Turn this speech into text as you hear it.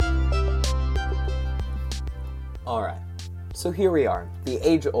Alright, so here we are, the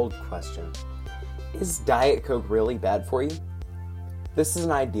age-old question. Is Diet Coke really bad for you? This is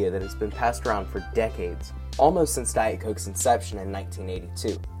an idea that has been passed around for decades, almost since Diet Coke's inception in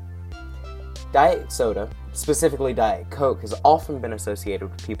 1982. Diet soda, specifically Diet Coke, has often been associated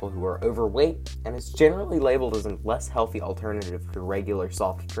with people who are overweight and is generally labeled as a less healthy alternative to regular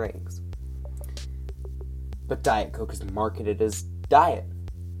soft drinks. But Diet Coke is marketed as diet.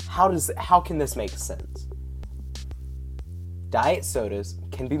 How can this make sense? Diet sodas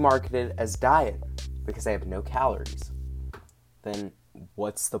can be marketed as diet because they have no calories. Then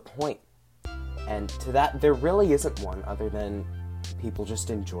what's the point? And to that, there really isn't one other than people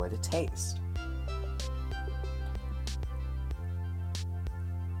just enjoy the taste.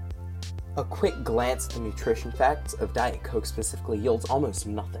 A quick glance at the nutrition facts of Diet Coke specifically yields almost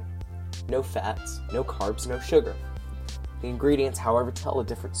nothing. No fats, no carbs, no sugar. The ingredients, however, tell a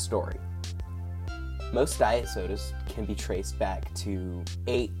different story. Most diet sodas can be traced back to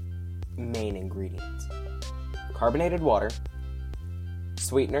 8 main ingredients: carbonated water,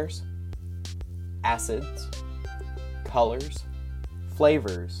 sweeteners, acids, colors,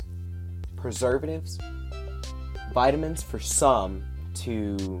 flavors, preservatives, vitamins for some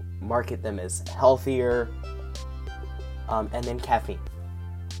to market them as healthier, and then caffeine.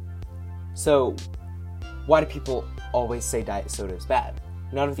 So, why do people always say diet soda is bad?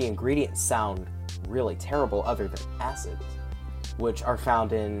 None of the ingredients sound really terrible other than acids, which are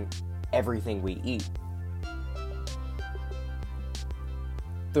found in everything we eat.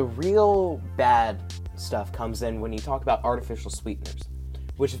 The real bad stuff comes in when you talk about artificial sweeteners,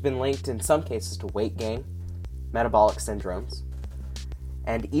 which have been linked in some cases to weight gain, metabolic syndromes,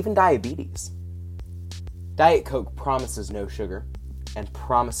 and even diabetes. Diet Coke promises no sugar and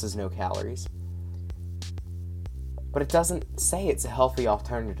promises no calories, but it doesn't say it's a healthy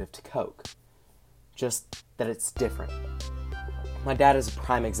alternative to Coke, just that it's different. My dad is a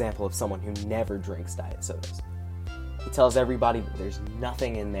prime example of someone who never drinks diet sodas. He tells everybody that there's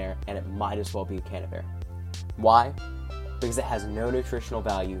nothing in there and it might as well be a can of air. Why? Because it has no nutritional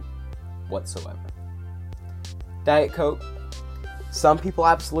value whatsoever. Diet Coke, some people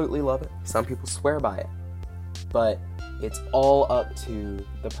absolutely love it, some people swear by it, but it's all up to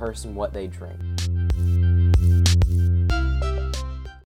the person what they drink.